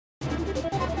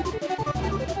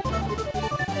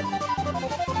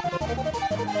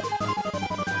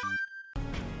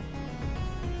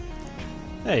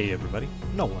Hey everybody,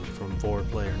 Nolan from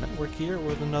 4Player Network here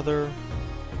with another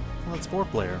Let's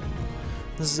 4Player.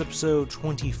 This is episode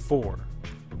 24.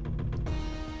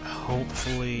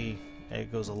 Hopefully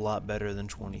it goes a lot better than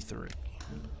 23.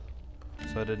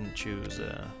 So I didn't choose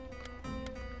a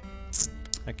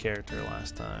character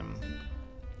last time.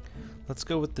 Let's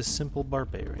go with the simple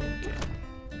barbarian king.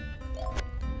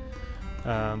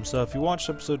 So if you watched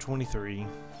episode 23,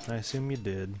 I assume you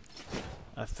did,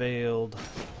 I failed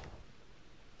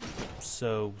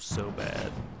so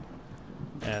bad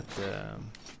at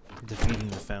defeating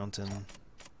the fountain.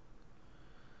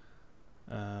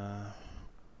 Do I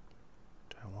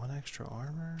want extra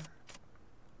armor?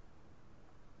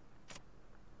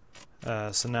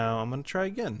 So now I'm gonna try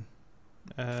again.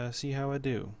 See how I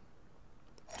do.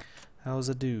 How's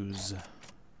a do's?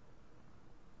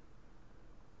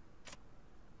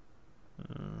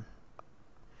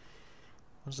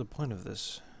 What's the point of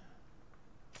this?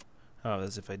 Oh,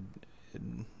 as if I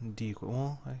de-equip.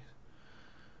 Well,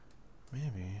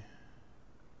 maybe.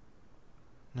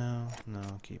 No,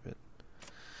 keep it.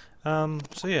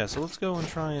 So yeah, so let's go and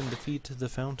try and defeat the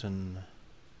fountain.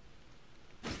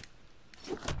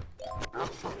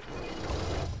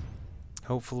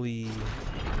 Hopefully,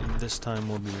 this time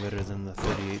will be better than the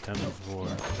 38 times before.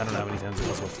 I don't know how many times it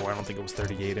was before. I don't think it was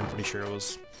 38. I'm pretty sure it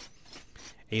was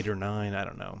 8 or 9. I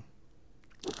don't know.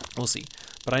 We'll see.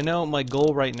 But I know my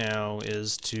goal right now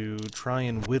is to try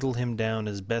and whittle him down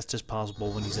as best as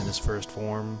possible when he's in his first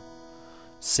form,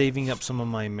 saving up some of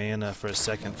my mana for a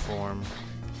second form.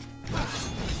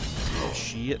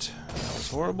 Shit, that was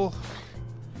horrible.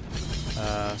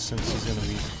 Since he's gonna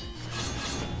be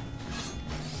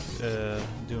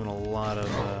doing a lot of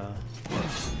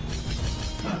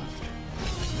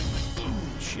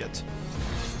shit.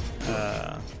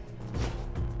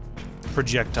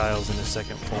 Projectiles in his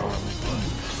second form.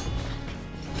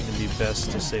 It'd be best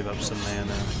to save up some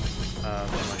mana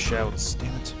for my shouts.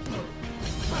 Damn it.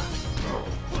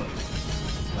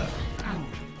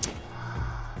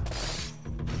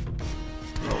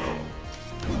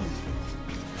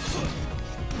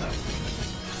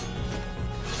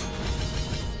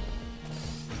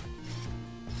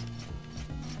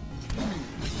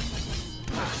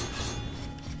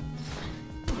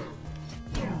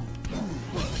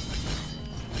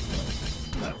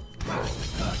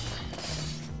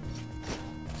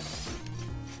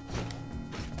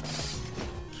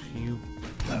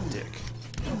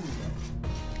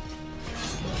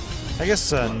 I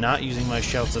guess not using my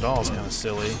shouts at all is kind of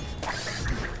silly,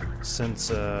 since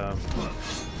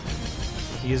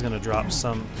he is going to drop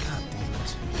some, god damn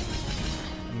it,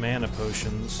 mana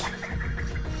potions.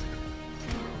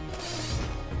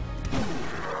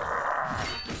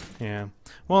 Yeah.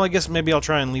 Well, I guess maybe I'll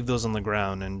try and leave those on the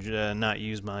ground and not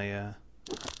use my,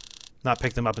 not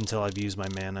pick them up until I've used my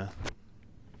mana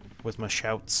with my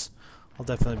shouts. I'll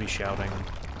definitely be shouting.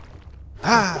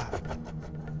 Ah!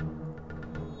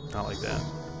 Not like that.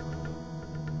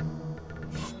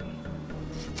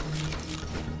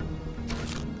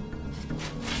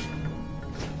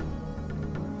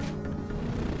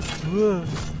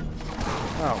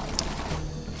 Ow.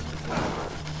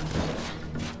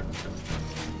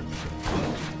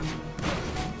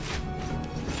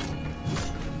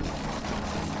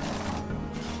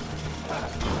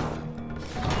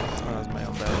 That was my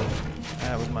own bad.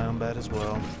 That was my own bad as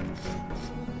well.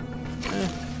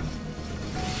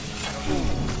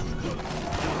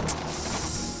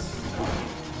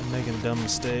 I'm making dumb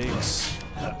mistakes.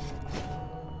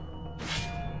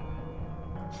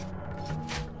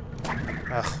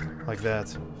 Ugh, like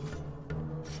that.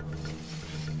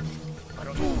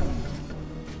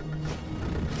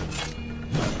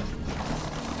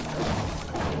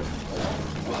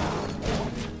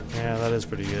 Yeah, that is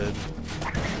pretty good.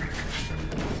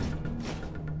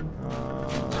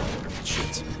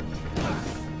 Shit.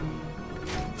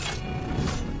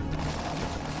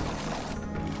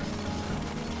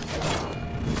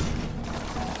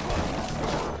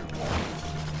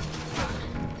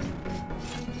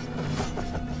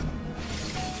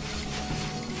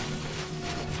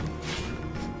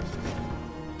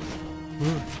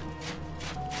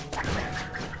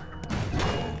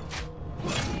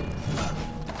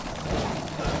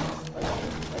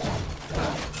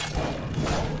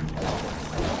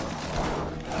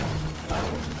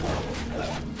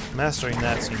 Mastering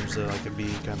that seems like it'd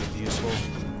be kind of useful.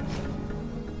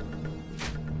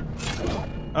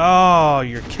 Oh,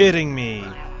 you're kidding me!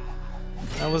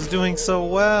 I was doing so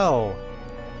well.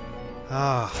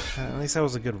 Ah, at least that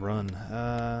was a good run.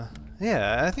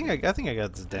 Yeah, I think I got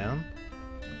this down.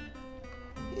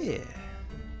 Yeah.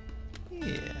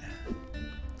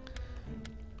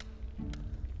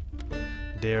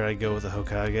 Dare I go with the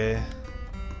Hokage?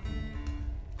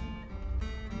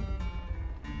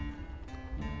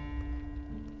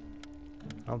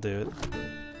 I'll do it.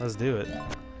 Let's do it.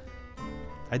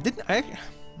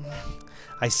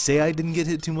 I say I didn't get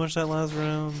hit too much that last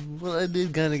round. Well, I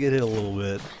did kind of get hit a little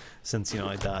bit since, you know,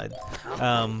 I died.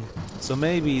 So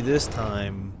maybe this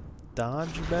time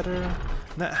dodge better.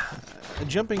 Nah,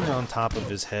 jumping on top of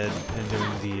his head and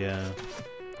doing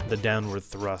the downward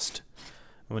thrust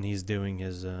when he's doing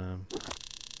his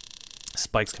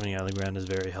spikes coming out of the ground is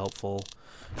very helpful.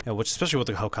 Which, especially with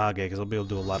the Hokage, because he'll be able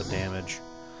to do a lot of damage.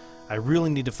 I really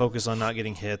need to focus on not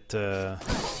getting hit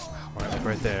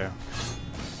right there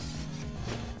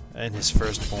in his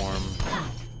first form.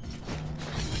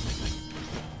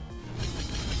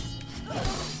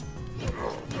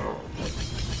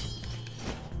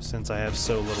 Since I have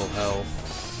so little health.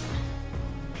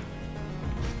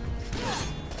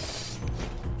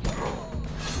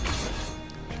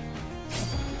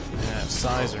 Yeah,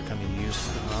 size are kind of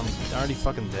useful. I'm already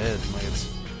fucking dead. Like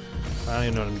I don't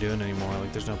even know what I'm doing anymore.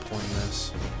 Like there's no point in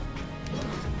this.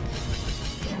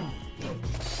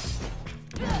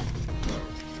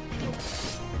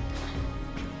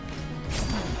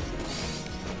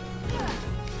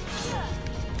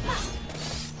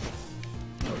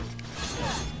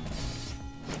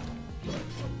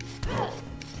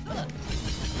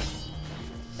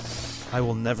 I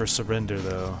will never surrender,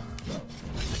 though.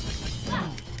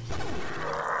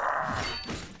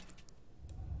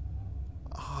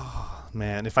 Oh,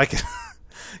 man, if I could...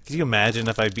 Could you imagine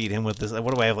if I beat him with this?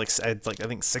 What do I have, like, I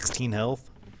think 16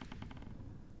 health?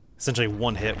 Essentially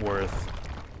one hit worth.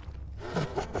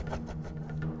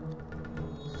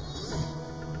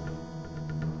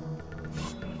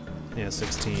 Yeah,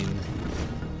 16.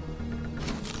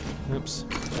 Oops,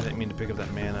 I didn't mean to pick up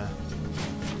that mana.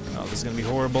 Oh, this is gonna be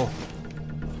horrible.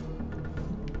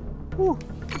 Whew.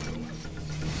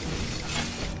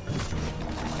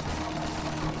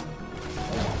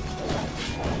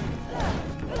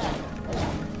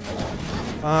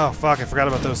 Oh, fuck, I forgot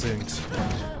about those things.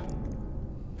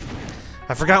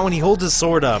 I forgot when he holds his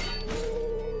sword up.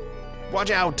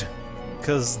 Watch out!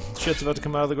 Because shit's about to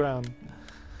come out of the ground.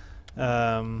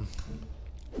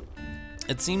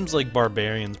 It seems like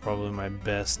Barbarian's probably my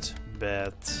best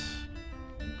bet.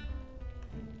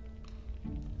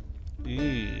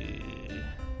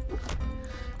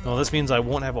 Well, this means I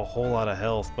won't have a whole lot of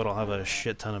health, but I'll have a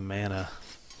shit ton of mana.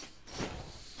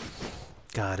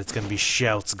 God, it's gonna be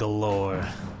shouts galore.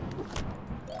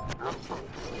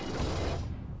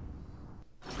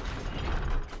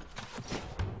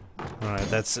 Alright,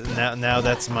 that's now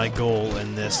that's my goal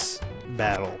in this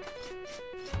battle.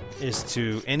 Is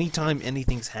to, anytime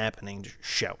anything's happening, just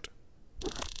shout.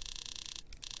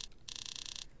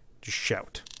 Just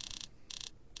shout.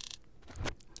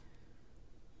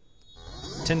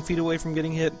 10 feet away from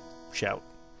getting hit, shout.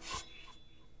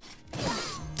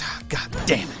 God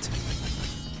damn it!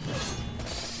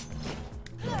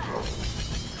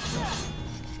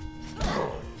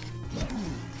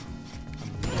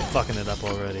 I'm fucking it up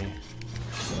already.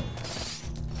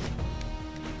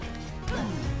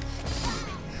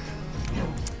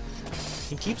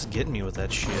 He keeps getting me with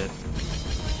that shit.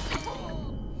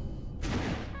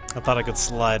 I thought I could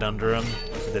slide under him.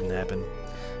 It didn't happen.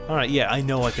 Alright, yeah, I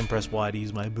know I can press Y to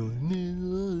use my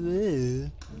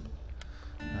ability.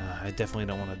 I definitely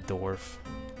don't want a dwarf.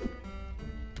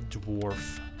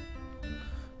 Dwarf.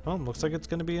 Well, looks like it's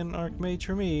gonna be an Archmage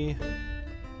for me.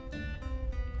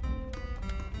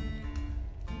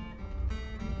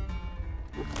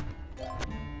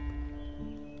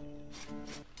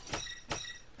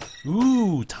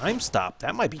 Ooh, time stop.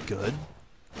 That might be good.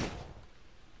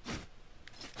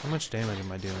 How much damage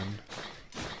am I doing?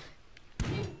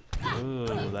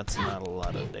 Ooh, that's not a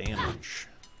lot of damage.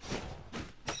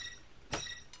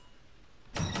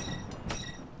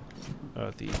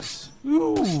 Oh, these.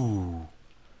 Ooh!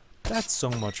 That's so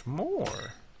much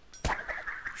more.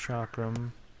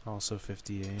 Chakram, also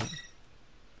 58.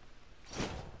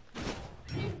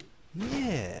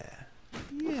 Yeah.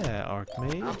 Yeah,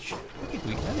 Archmage. I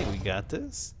think we got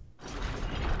this.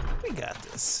 We got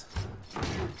this.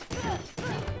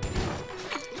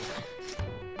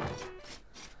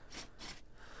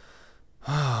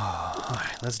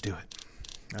 Alright, let's do it.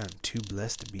 I'm too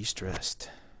blessed to be stressed.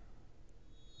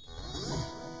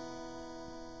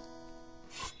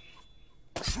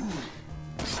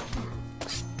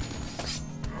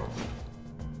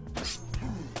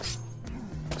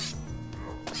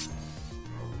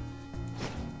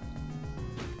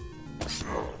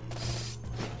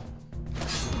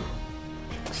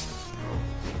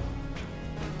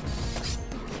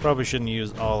 Probably shouldn't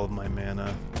use all of my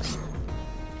mana.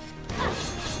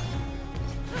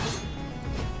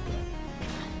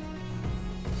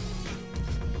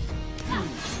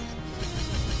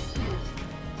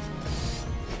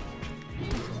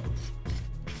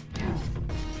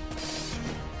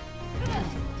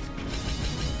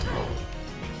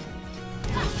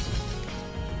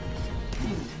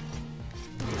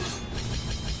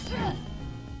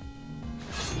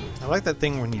 like that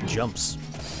thing when he jumps.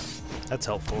 That's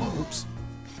helpful. Oops.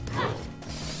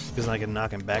 Because I can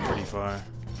knock him back pretty far.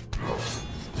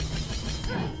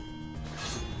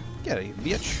 Get out, you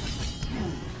bitch.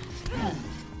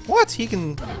 What? He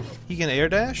can air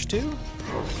dash too?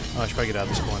 Oh, I should probably get out of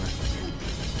this corner.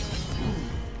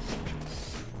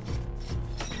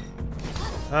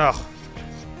 Oh.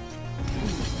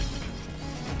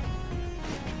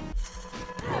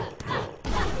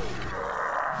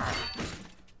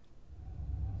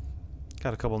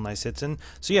 Got a couple nice hits in.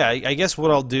 So yeah, I guess what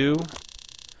I'll do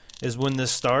is when this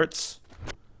starts,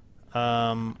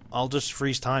 I'll just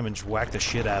freeze time and just whack the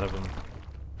shit out of him.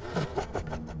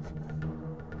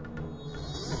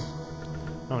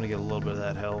 I want to get a little bit of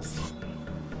that health.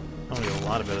 I want to get a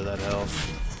lot of bit of that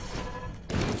health.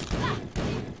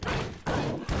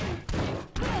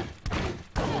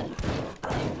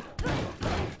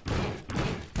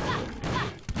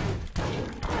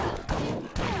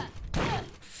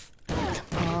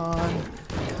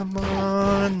 Come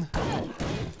on!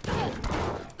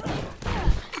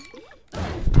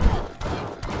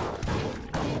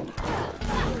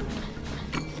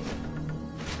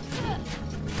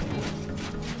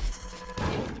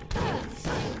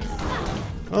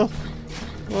 Oh!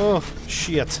 Oh,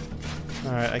 shit.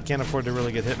 Alright, I can't afford to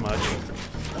really get hit much.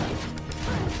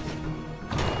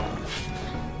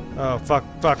 Oh, fuck,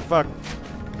 fuck, fuck.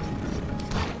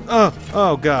 Oh!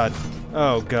 Oh, God.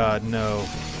 Oh, God, no.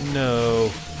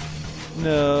 No.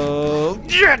 No.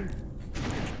 Yeah!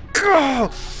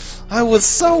 Oh, I was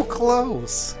so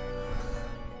close!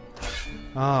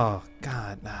 Oh,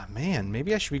 God. Ah, man,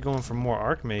 maybe I should be going for more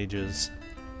Archmages.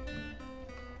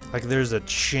 Like, there's a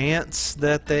chance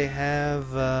that they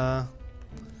have,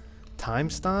 Time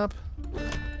Stop?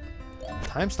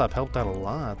 Time Stop helped out a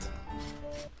lot.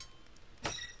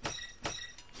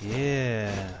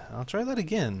 Yeah, I'll try that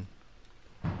again.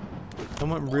 That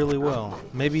went really well.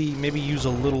 Maybe use a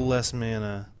little less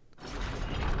mana.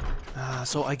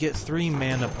 So I get 3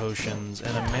 mana potions,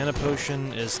 and a mana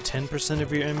potion is 10%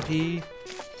 of your MP?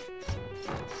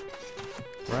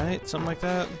 Right? Something like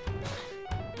that?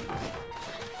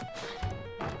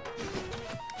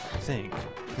 I think.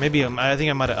 Maybe I think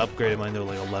I might have upgraded mine to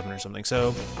like 11 or something.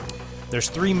 So there's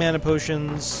 3 mana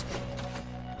potions.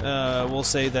 We'll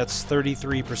say that's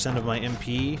 33% of my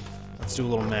MP. Let's do a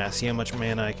little math. See how much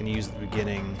mana I can use at the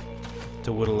beginning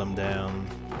to whittle him down.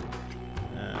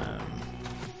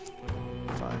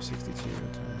 562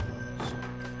 times.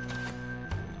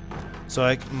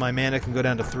 So my mana can go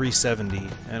down to 370,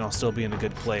 and I'll still be in a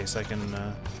good place. I can,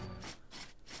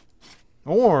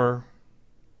 or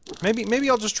maybe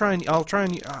I'll just try and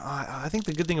I think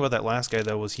the good thing about that last guy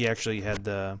though was he actually had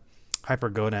the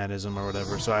hypergonadism or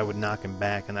whatever, so I would knock him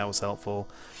back, and that was helpful.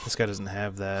 This guy doesn't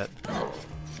have that.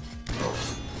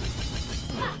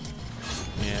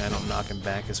 Yeah, I don't knock him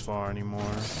back as far anymore.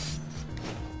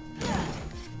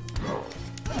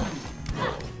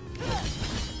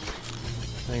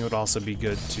 I think it would also be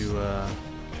good to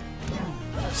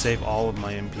save all of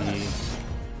my MP.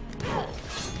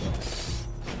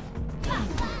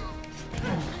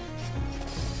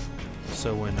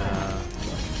 So when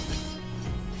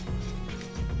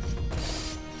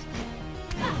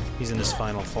he's in his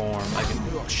final form, I can...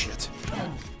 Oh, shit.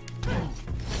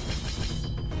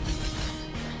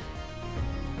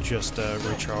 Just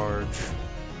recharge.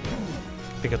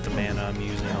 Pick up the mana I'm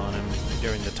using on him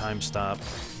during the time stop.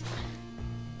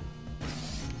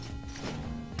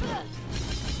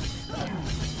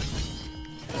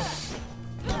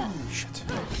 Shit.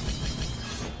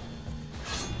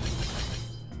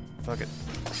 Fuck it.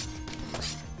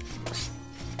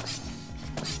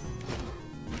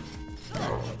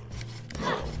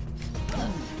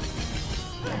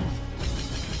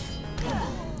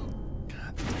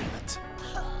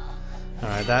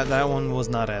 Alright, that one was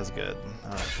not as good.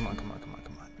 Alright, come on.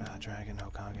 Dragon,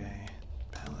 Hokage,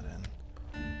 Paladin,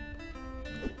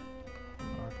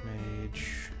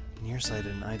 Archmage, Nearsighted,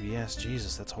 and IBS.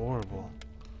 Jesus, that's horrible.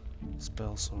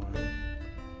 Spell Sword.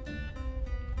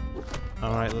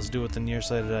 Alright, let's do it with the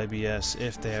Nearsighted IBS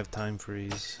if they have Time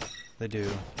Freeze. They do.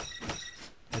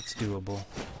 It's doable.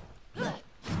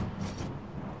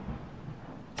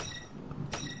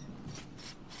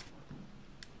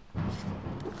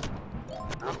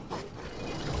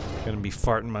 Gonna be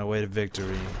farting my way to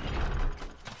victory.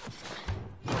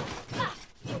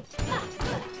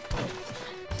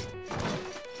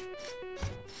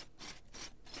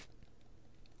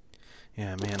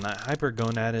 Yeah, man, that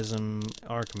Hypergonadism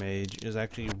Archmage is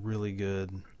actually a really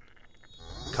good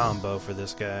combo for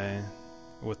this guy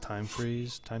with Time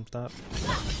Freeze, Time Stop.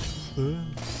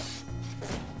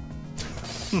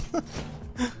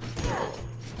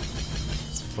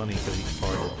 funny because he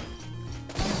farted.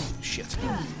 Shit.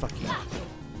 Fuck you. God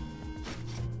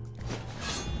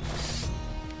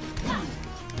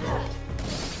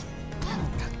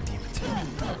damn it.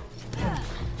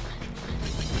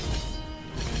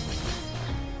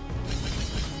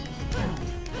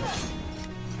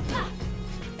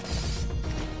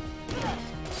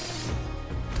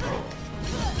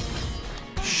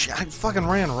 Shit, I fucking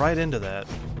ran right into that.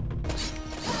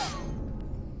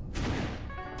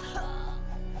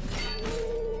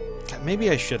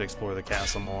 Maybe I should explore the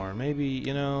castle more. Maybe,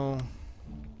 you know...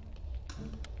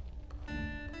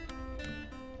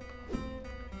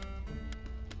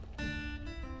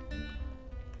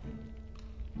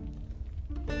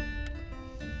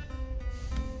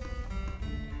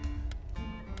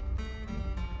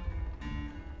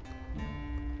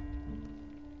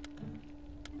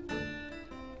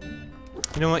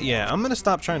 You know what? Yeah, I'm gonna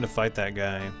stop trying to fight that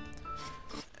guy.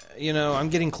 You know, I'm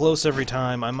getting close every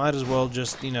time. I might as well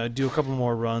just, you know, do a couple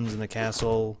more runs in the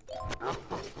castle.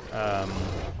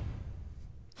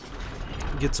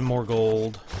 Get some more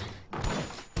gold.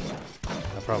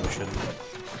 I probably shouldn't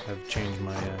have changed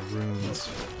my runes.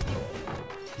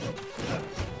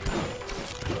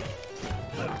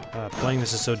 Playing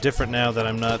this is so different now that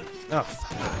I'm not... Oh,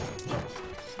 fuck.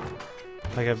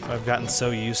 Like, I've gotten so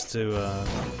used to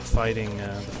fighting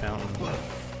the fountain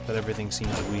that everything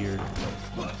seems weird.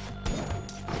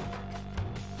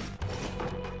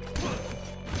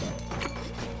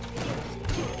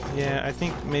 Yeah, I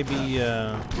think maybe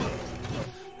I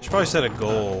should probably set a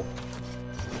goal.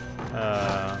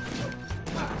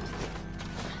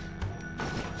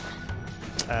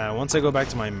 Once I go back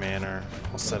to my manor,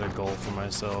 I'll set a goal for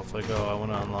myself. Like, oh, I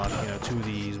want to unlock, you know, 2 of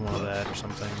these, 1 of that, or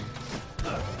something.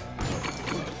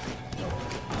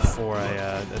 Before I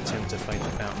attempt to fight the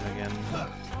fountain again.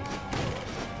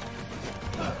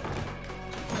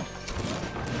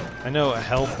 I know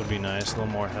health would be nice, a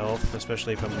little more health,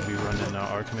 especially if I'm going to be running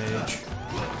Archmage.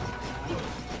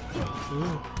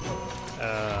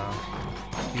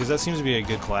 Because that seems to be a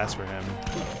good class for him.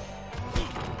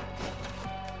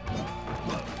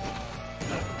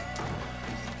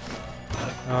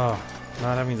 Oh,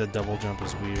 not having the double jump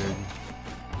is weird.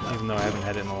 Even though I haven't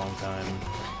had it in a long time.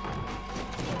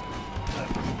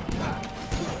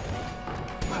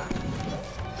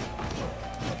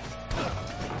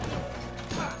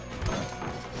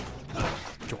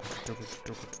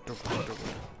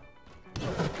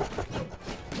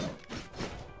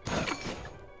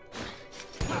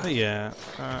 But yeah,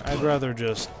 I'd rather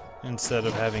just, instead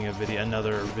of having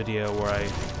another video where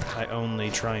I only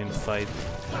try and fight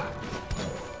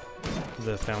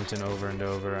the fountain over and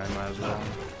over, I might as well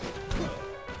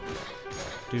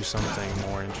do something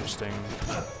more interesting.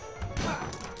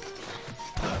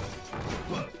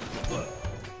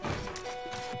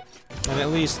 And at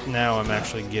least now I'm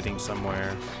actually getting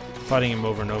somewhere. Fighting him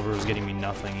over and over is getting me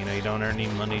nothing, you know, you don't earn any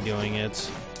money doing it.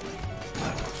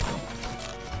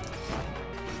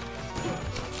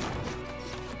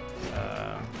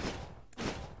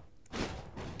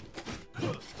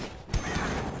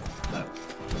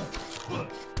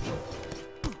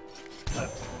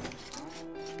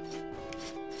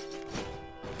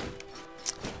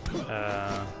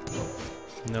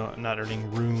 No, not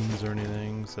earning runes or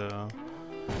anything, so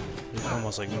there's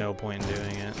almost like no point in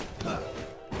doing it.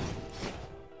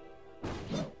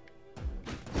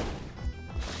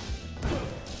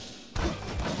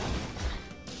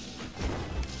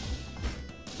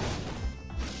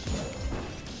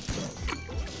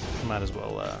 Might as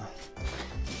well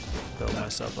build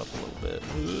myself up a little bit.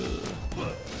 Ugh.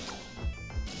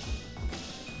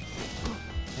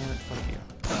 Damn it, fuck you.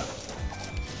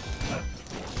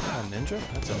 Oh, ninja?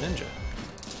 That's a ninja.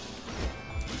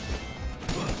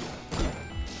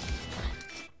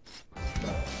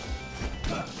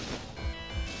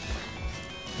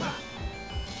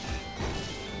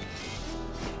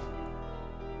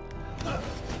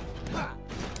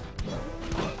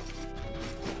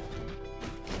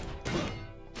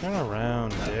 Turn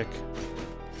around, dick.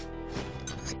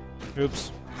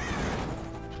 Oops.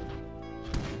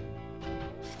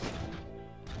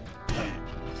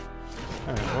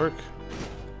 Alright, work.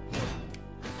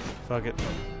 Fuck it.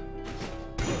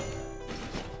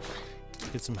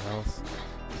 Get some health.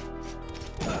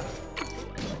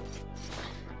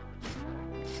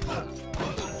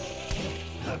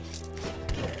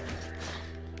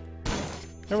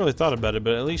 I really thought about it,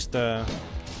 but at least the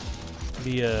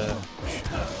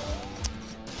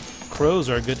crows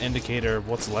are a good indicator of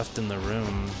what's left in the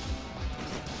room.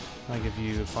 Like if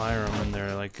you fire them and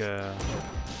they're like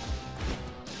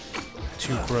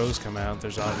 2 crows come out,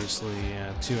 there's obviously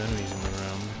 2 enemies in the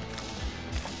room.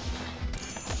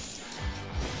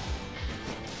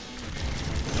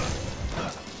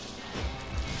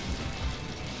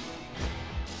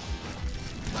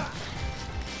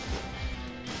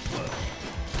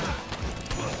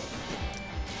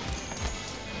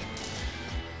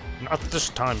 Not this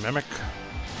time, Mimic.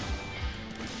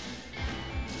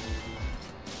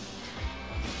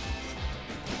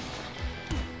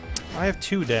 I have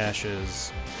 2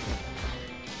 dashes.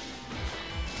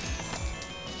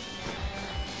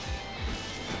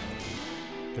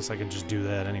 Guess I can just do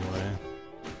that anyway.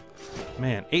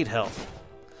 Man, 8 health.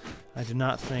 I do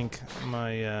not think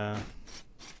my,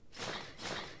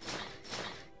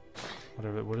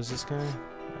 whatever, what is this guy?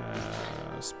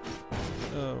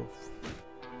 Oh.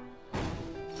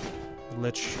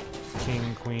 Lich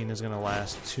King Queen is gonna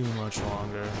last too much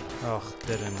longer. Oh,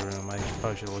 dead end room. I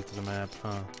probably should have looked at the map,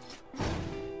 huh?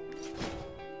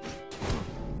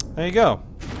 There you go.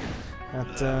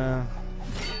 At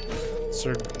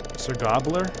Sir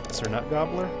Gobbler, Sir Nut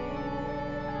Gobbler,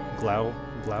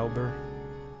 Glauber.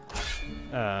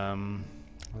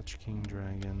 Lich King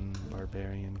Dragon,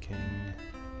 Barbarian King.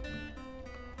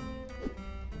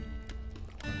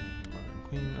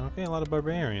 Queen. Okay, a lot of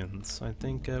barbarians. I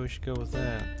think we should go with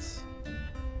that.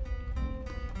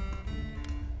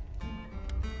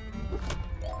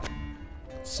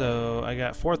 So I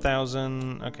got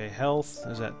 4,000. Okay, health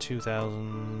is at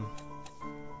 2,000.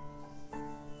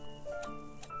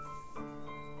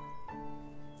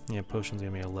 Yeah, potions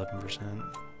gonna be 11%.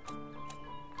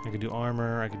 I could do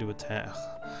armor. I could do attack.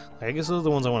 I guess those are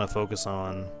the ones I want to focus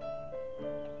on.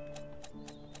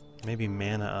 Maybe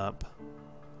mana up.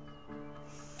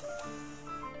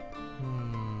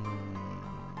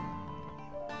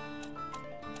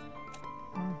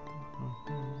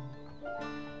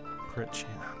 Crit,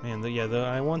 yeah. Man, yeah,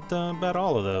 I want about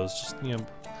all of those. Just, you know,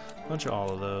 a bunch of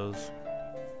all of those.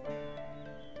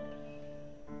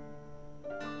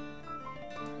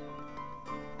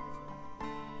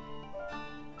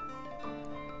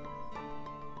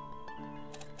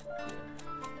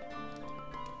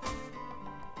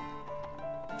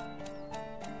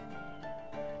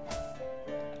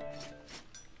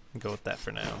 Go with that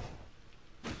for now.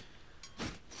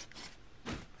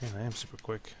 Man, I am super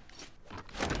quick.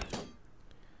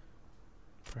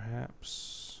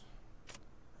 Perhaps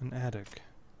an attic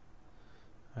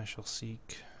I shall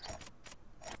seek.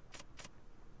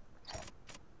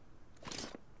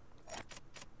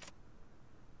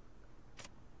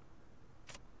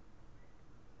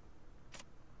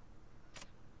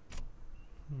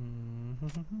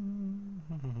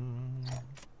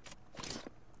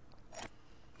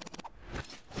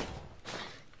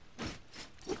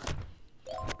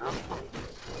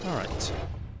 Alright.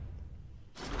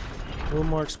 A little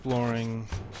more exploring,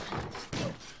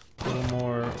 a little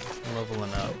more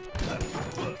leveling up,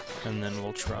 and then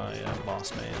we'll try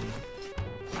Boss Man.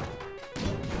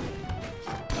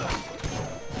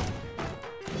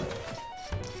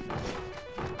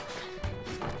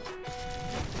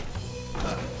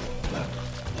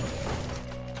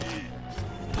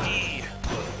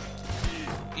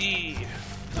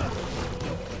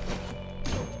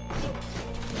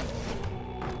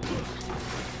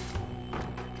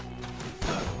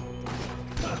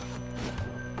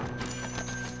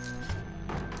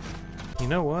 You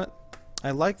know what?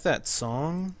 I like that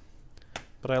song,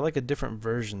 but I like a different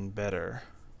version better.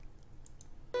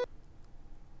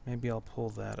 Maybe I'll pull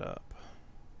that up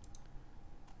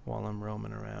while I'm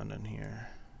roaming around in here.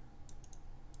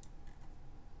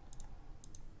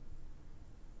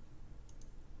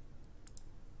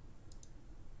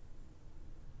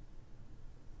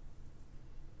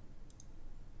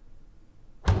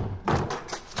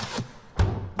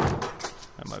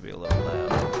 That might be a little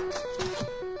loud.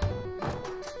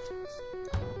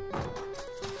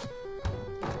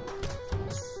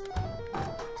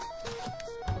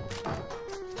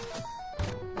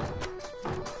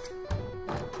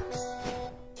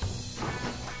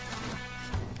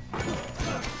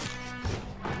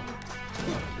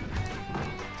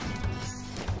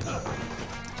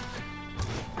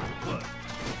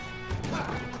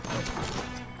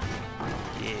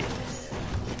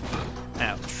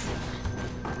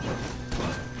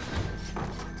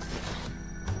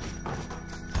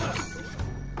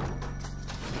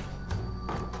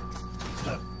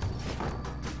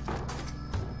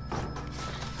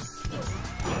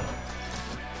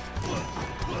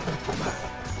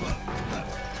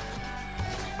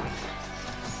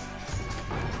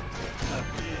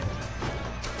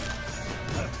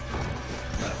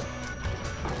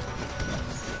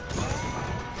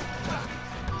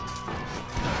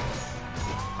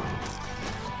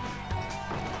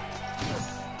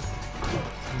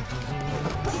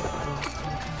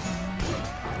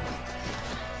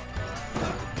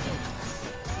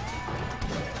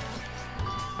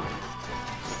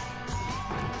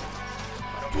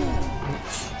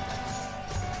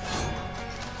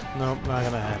 Nope, not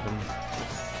gonna happen.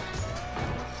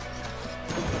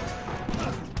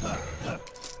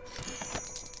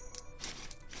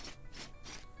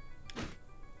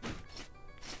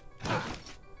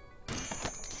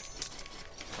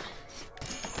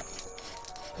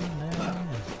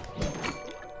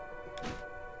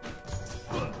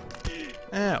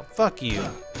 Fuck you.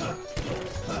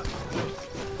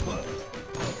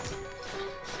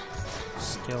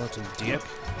 Skeleton dick.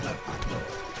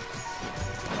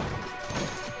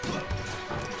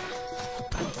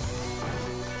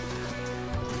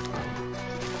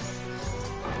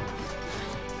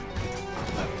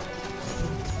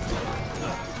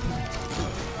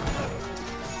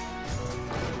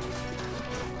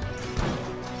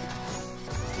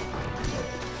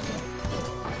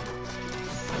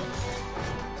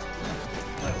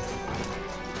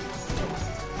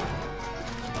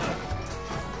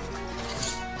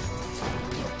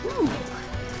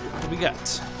 What we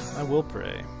got? I will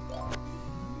pray.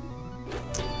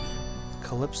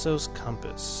 Calypso's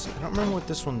Compass. I don't remember what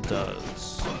this one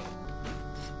does.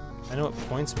 I know it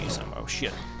points me somewhere. Oh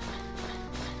shit.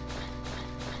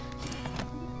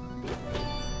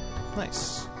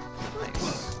 Nice.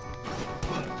 Nice.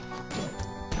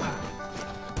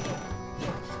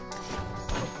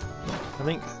 I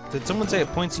think, did someone say it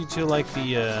points you to like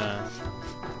the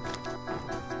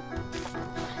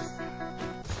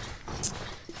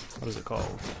what is it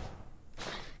called?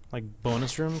 Like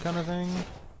bonus room kind of thing?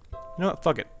 You know what?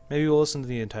 Fuck it. Maybe we'll listen to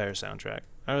the entire soundtrack.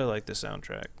 I really like this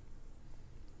soundtrack.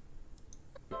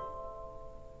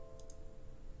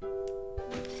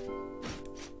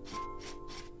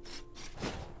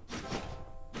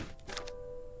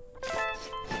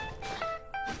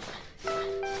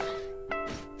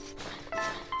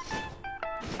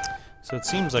 So it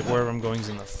seems like wherever I'm going is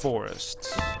in the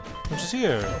forest. Which is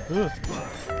here. Ugh.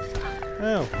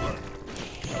 Oh.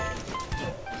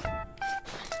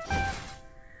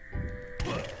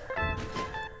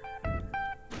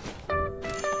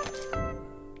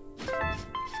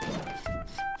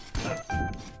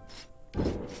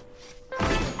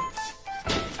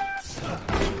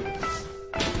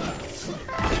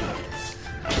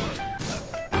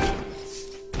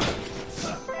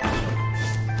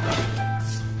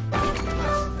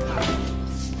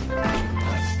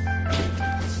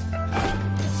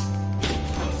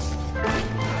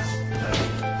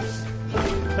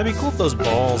 That'd be cool if those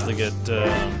balls to get, turn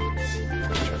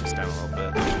this down a little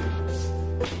bit.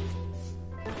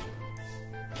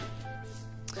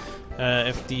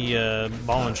 If the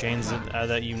ball and chains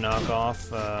that you knock off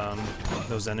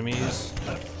those enemies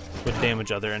would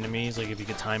damage other enemies, like if you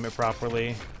could time it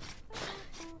properly.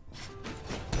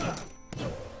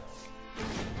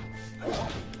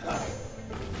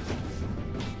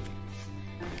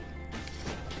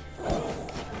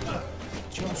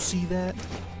 Did y'all see that?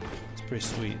 Pretty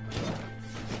sweet.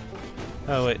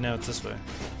 Oh wait, no, it's this way.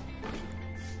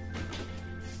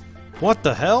 What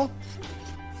the hell?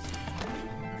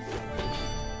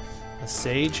 A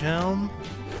sage helm?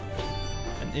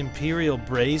 An imperial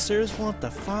bracers? What the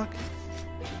fuck?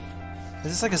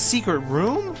 Is this like a secret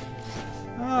room?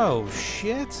 Oh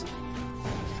shit.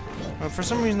 Well, for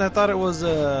some reason I thought it was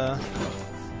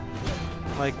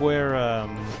like where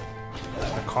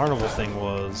the carnival thing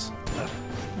was.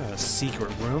 A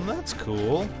secret room? That's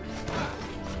cool.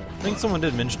 I think someone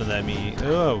did mention that me.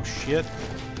 Oh shit!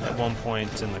 At one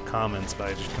point in the comments, but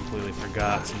I just completely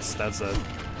forgot. Since that's a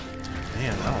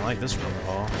man, I don't like this room at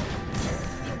all.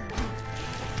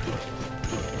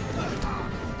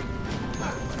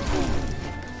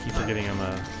 Keep forgetting I'm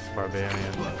a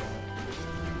barbarian.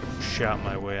 Shout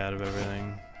my way out of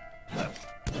everything.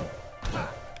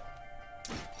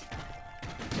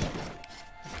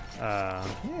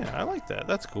 Yeah, I like that.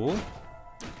 That's cool.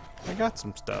 I got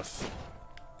some stuff.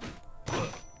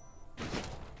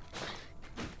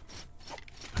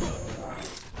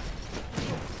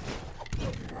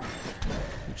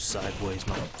 You sideways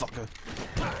motherfucker.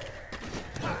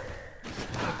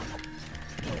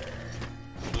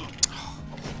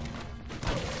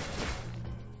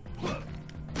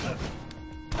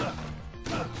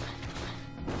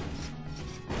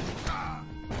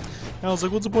 I was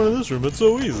like, what's the point of this room? It's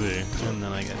so easy. And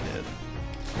then I get hit.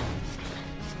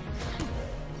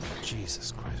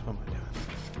 Jesus Christ, what am I doing?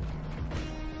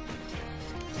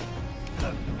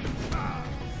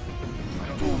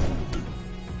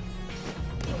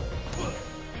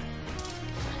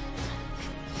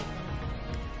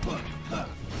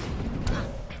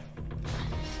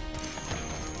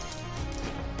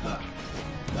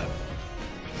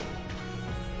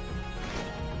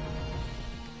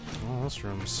 Oh, this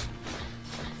room's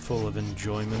full of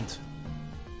enjoyment.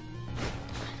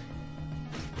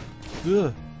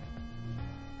 Ugh.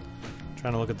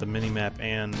 Trying to look at the mini-map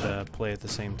and play at the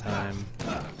same time.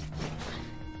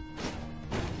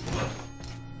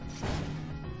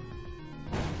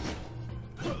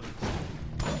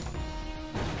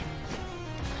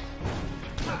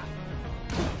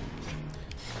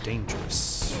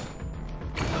 Dangerous.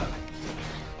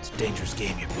 dangerous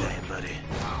game you're playing, buddy.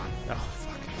 Oh,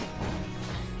 fuck.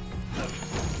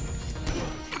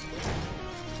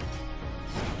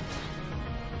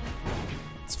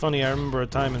 It's funny, I remember a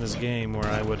time in this game where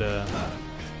I would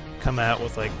come out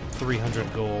with like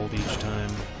 300 gold each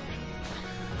time.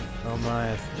 Oh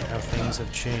my, how things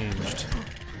have changed.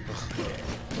 Ugh.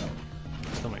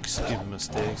 Still make stupid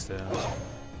mistakes though.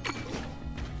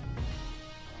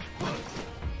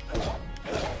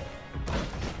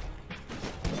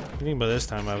 I think by this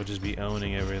time I would just be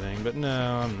owning everything, but no,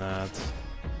 I'm not.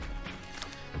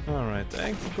 Alright,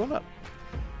 keep going up.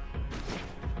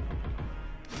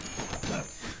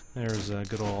 There's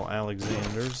good old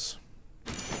Alexander's.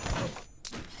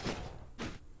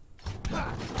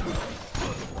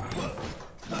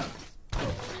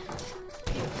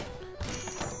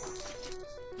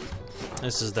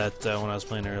 This is that when I was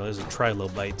playing earlier, there's a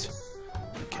Trilobite,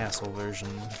 the castle version.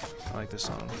 I like this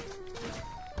song.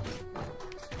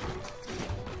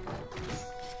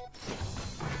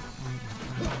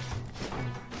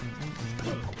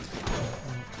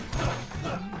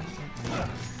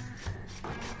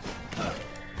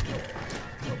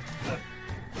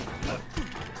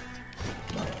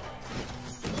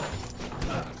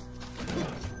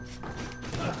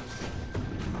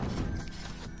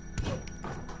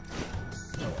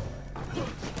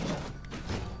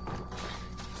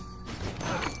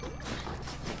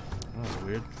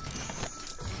 Weird.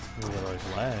 Maybe I like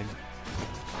lag.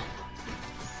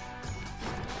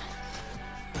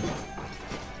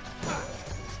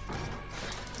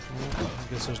 Well, I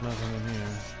guess there's nothing in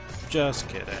here. Just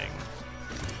kidding.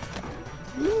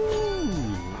 Ooh!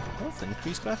 Health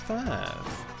increased by 5.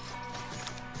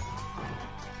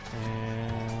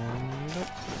 And... Nope.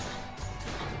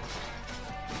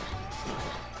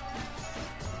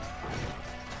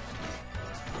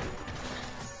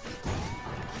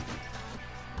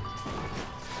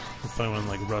 When I'm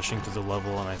like rushing through the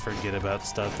level and I forget about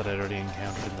stuff that I'd already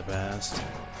encountered in the past.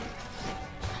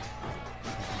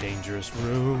 Dangerous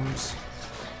rooms.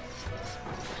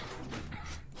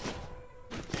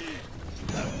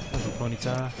 Thank you,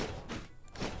 Ponyta.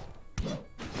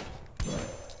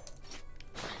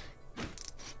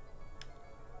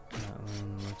 That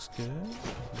one looks good.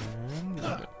 And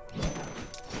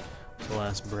it's the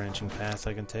last branching path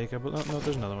I can take. But no,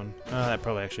 there's another one. That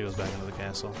probably actually goes back into the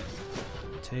castle.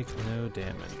 Take no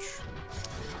damage.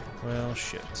 Well,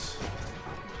 shit.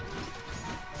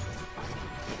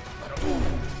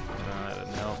 That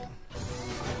didn't help.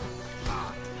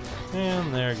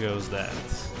 And there goes that.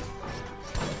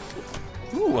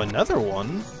 Ooh, another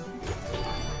one!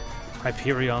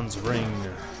 Hyperion's Ring.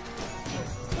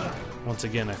 Once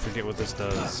again, I forget what this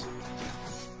does.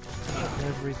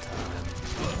 Every time.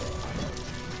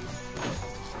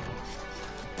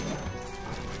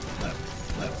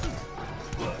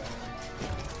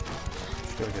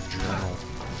 Like a journal.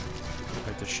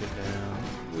 Write this shit down.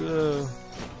 Ugh.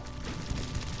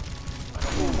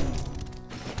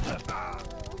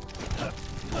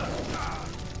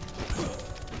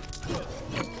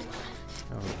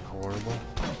 That was horrible.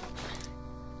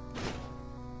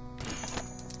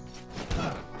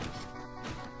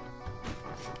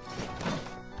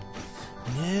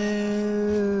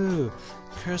 No!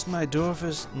 Curse my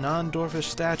non-dwarfish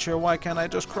stature. Why can't I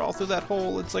just crawl through that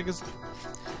hole? It's like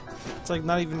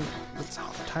not even, it's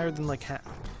higher than like half.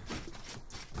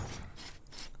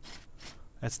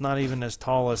 That's not even as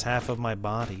tall as half of my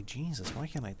body. Jesus, why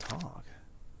can't I talk?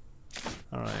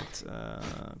 Alright,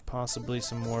 possibly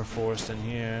some more forest in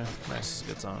here. Nice,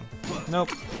 good song. Nope.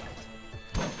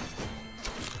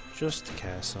 Just a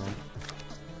castle.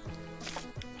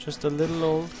 Just a little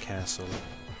old castle.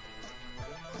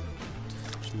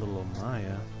 Just a little old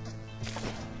Maya.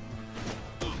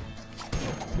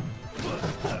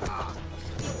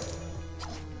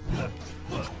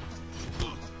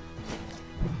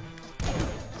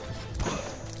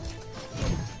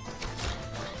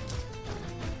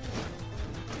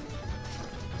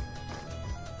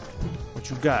 What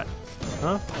you got?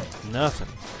 Huh? Nothing.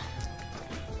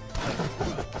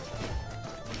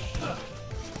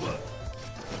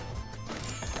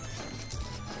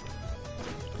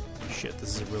 Shit,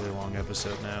 this is a really long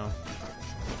episode now.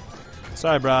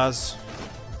 Sorry, bras.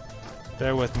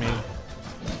 Bear with me.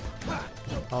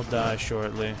 I'll die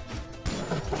shortly.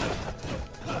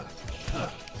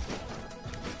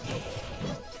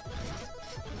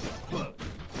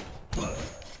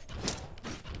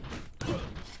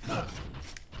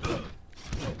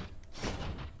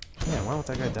 Yeah, why won't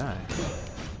that guy die?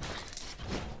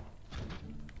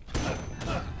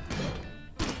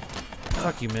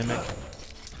 Fuck you, Mimic.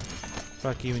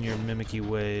 Fuck you and your mimicky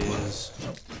ways.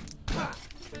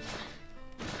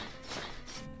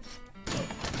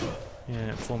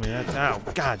 Yeah, fool me that. Ow,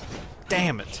 god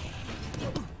damn it.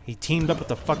 He teamed up with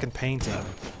the fucking painting.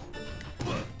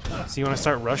 See, when I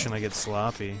start rushing, I get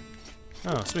sloppy.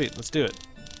 Oh, sweet. Let's do it.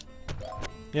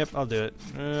 Yep, I'll do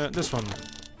it. This one.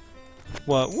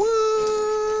 What?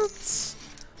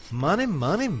 Money,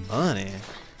 money, money.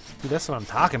 Dude, that's what I'm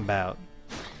talking about.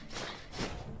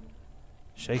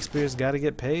 Shakespeare's gotta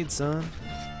get paid, son.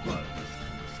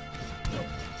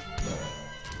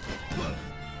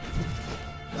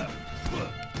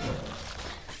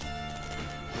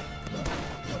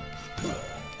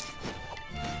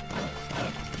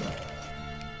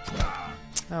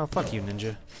 Oh, fuck you,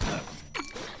 ninja.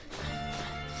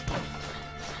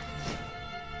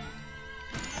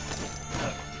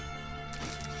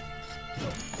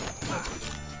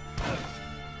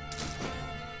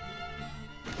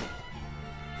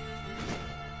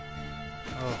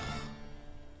 Oh.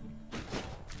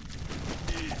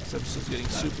 This episode's getting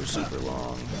super, super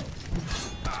long.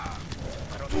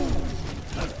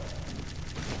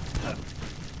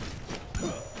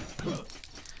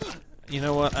 You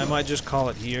know what? I might just call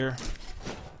it here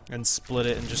and split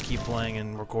it and just keep playing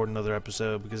and record another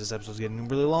episode because this episode's getting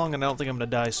really long and I don't think I'm going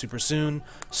to die super soon.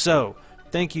 So,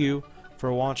 thank you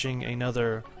for watching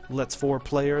another Let's 4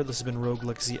 Player. This has been Rogue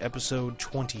Legacy episode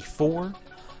 24.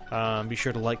 Be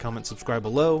sure to like, comment, subscribe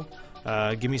below.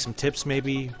 Give me some tips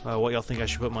maybe, what y'all think I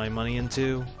should put my money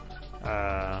into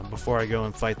before I go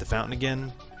and fight the fountain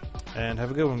again. And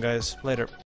have a good one, guys. Later.